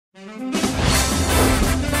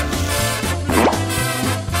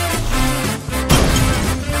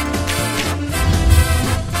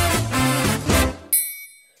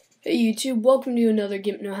YouTube? Welcome to another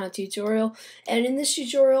Gimp Know How tutorial, and in this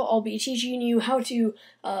tutorial I'll be teaching you how to,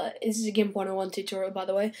 this is a Gimp 101 tutorial by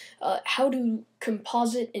the way, how to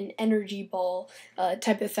composite an energy ball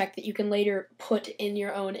type effect that you can later put in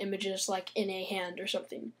your own images, like in a hand or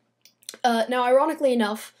something. Now ironically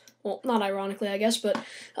enough, well, not ironically I guess, but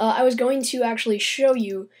I was going to actually show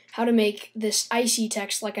you how to make this icy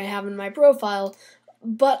text like I have in my profile,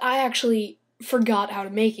 but I actually forgot how to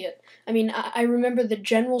make it. I mean, I remember the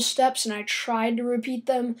general steps and I tried to repeat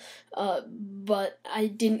them, but I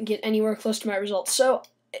didn't get anywhere close to my results. So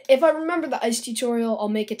if I remember the ice tutorial, I'll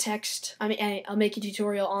make a text. I'll make a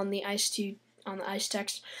tutorial on the ice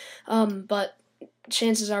text, but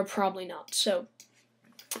chances are probably not. So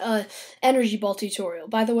energy ball tutorial.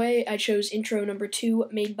 By the way, I chose intro number 2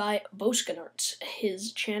 made by Bowskenart.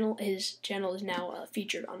 His channel is now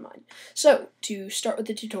featured on mine. So, to start with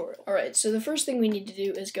the tutorial. Alright, so the first thing we need to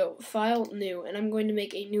do is go File, New, and I'm going to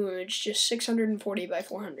make a new image, just 640 by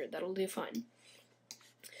 400. That'll do fine.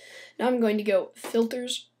 Now I'm going to go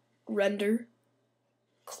Filters, Render,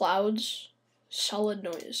 Clouds, Solid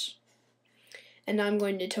Noise. And now I'm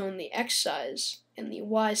going to tone the X size and the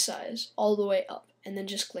Y size all the way up, and then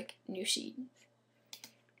just click New Seed.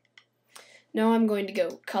 Now I'm going to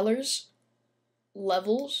go Colors,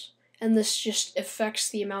 Levels, and this just affects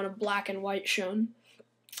the amount of black and white shown.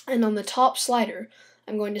 And on the top slider,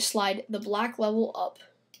 I'm going to slide the black level up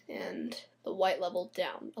and the white level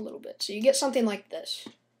down a little bit. So you get something like this.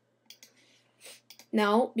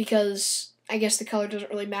 Now, because I guess the color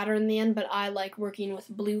doesn't really matter in the end, but I like working with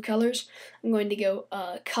blue colors, I'm going to go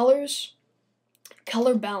Colors,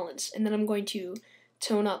 Color Balance, and then I'm going to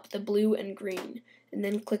tone up the blue and green, and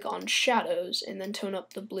then click on Shadows, and then tone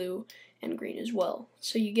up the blue and green as well.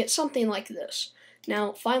 So you get something like this.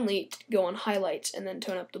 Now, finally, go on Highlights, and then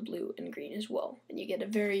tone up the blue and green as well, and you get a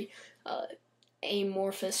very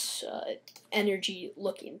amorphous,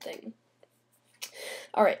 energy-looking thing.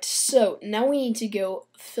 Alright, so now we need to go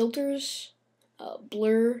Filters,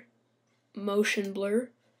 Blur, Motion Blur,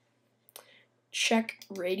 check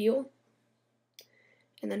Radial,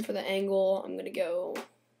 and then for the angle, I'm going to go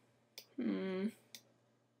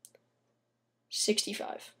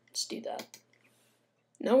 65. Let's do that.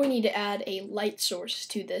 Now we need to add a light source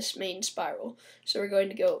to this main spiral. So we're going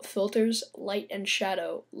to go Filters, Light and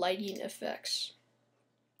Shadow, Lighting Effects.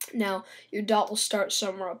 Now, your dot will start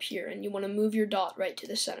somewhere up here, and you want to move your dot right to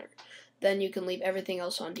the center. Then you can leave everything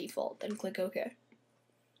else on default. Then click OK.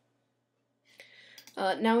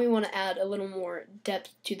 Now we want to add a little more depth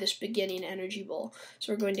to this beginning energy ball.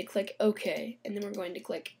 So we're going to click OK, and then we're going to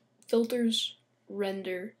click Filters,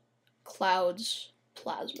 Render, Clouds,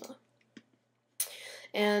 Plasma.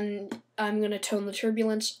 And I'm going to tone the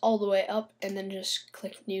turbulence all the way up, and then just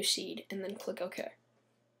click New Seed, and then click OK.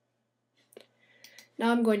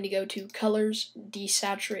 Now I'm going to go to Colors,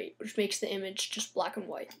 Desaturate, which makes the image just black and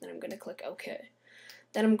white. Then I'm going to click OK.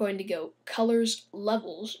 Then I'm going to go Colors,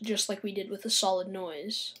 Levels, just like we did with the Solid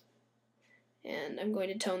Noise. And I'm going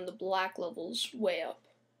to tone the black levels way up.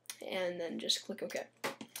 And then just click OK.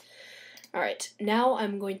 Alright, now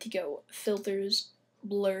I'm going to go Filters,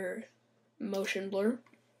 Blur, Motion Blur.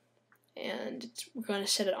 And we're going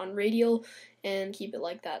to set it on Radial and keep it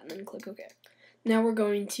like that, and then click OK. Now we're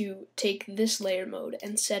going to take this layer mode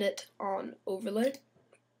and set it on Overlay.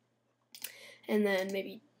 And then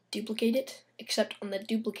maybe duplicate it, except on the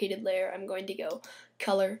duplicated layer I'm going to go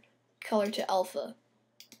Color to Alpha,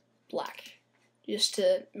 Black, just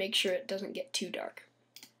to make sure it doesn't get too dark.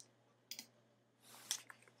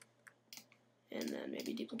 And then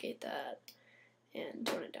maybe duplicate that and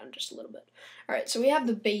tone it down just a little bit. Alright, so we have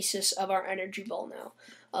the basis of our energy ball now.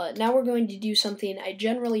 Now we're going to do something I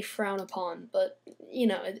generally frown upon, but you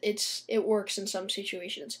know, it works in some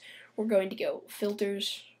situations. We're going to go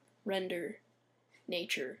Filters, Render,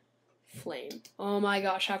 Nature, Flame. Oh my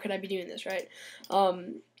gosh, how could I be doing this, right?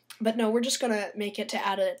 But no, we're just going to make it to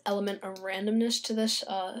add an element of randomness to this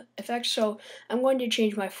effect. So I'm going to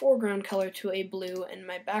change my foreground color to a blue and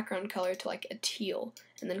my background color to like a teal,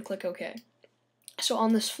 and then click OK. So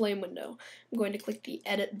on this flame window, I'm going to click the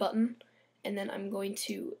Edit button, and then I'm going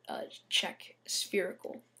to check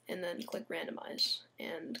Spherical, and then click Randomize.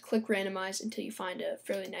 And click Randomize until you find a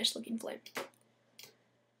fairly nice looking flame.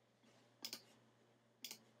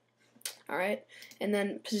 Alright, and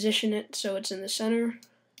then position it so it's in the center,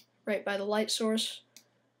 right by the light source,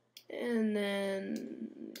 and then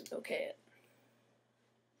OK it.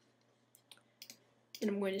 And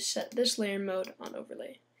I'm going to set this layer mode on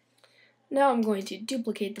Overlay. Now I'm going to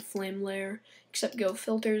duplicate the flame layer, except go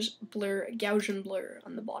Filters, Blur, Gaussian Blur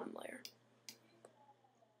on the bottom layer.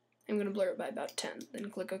 I'm going to blur it by about 10, then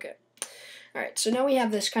click OK. Alright, so now we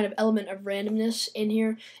have this kind of element of randomness in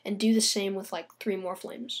here, and do the same with like 3 more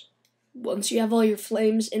flames. Once you have all your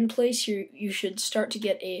flames in place, you should start to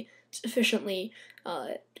get a sufficiently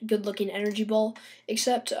good-looking energy ball,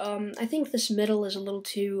 except I think this middle is a little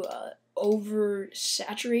too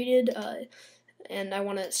oversaturated, and I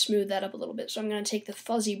want to smooth that up a little bit. So I'm going to take the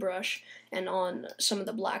fuzzy brush, and on some of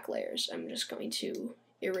the black layers, I'm just going to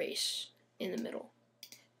erase in the middle.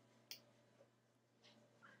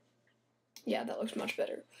 Yeah, that looks much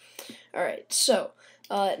better. Alright, so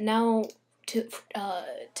now to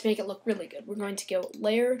make it look really good, we're going to go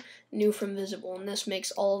Layer, New from Visible, and this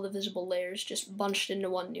makes all the visible layers just bunched into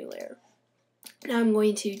one new layer. Now I'm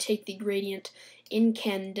going to take the gradient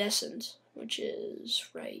Incandescent, which is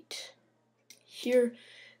right here.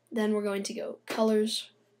 Then we're going to go Colors,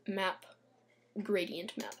 Map,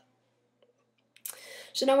 Gradient Map.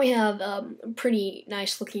 So now we have a pretty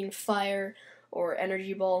nice looking fire or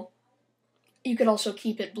energy ball. You could also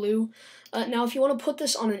keep it blue. Now if you want to put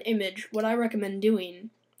this on an image, what I recommend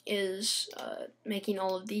doing is making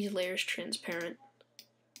all of these layers transparent.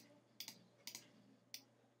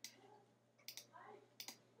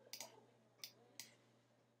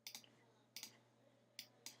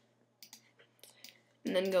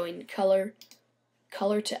 And then going color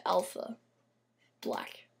to alpha,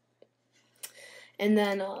 black. And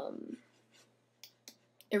then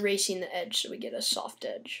erasing the edge so we get a soft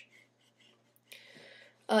edge.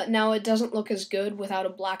 Now it doesn't look as good without a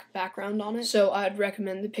black background on it, so I'd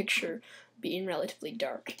recommend the picture being relatively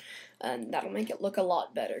dark, and that'll make it look a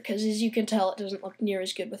lot better, because as you can tell, it doesn't look near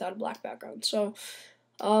as good without a black background. So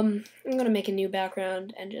I'm going to make a new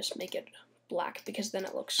background and just make it black, because then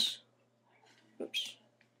it looks,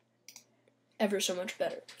 ever so much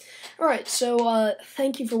better. Alright, so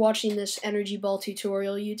thank you for watching this energy ball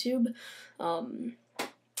tutorial, YouTube.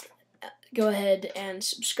 Go ahead and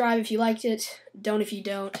subscribe if you liked it, don't if you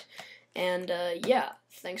don't, and yeah,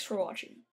 thanks for watching.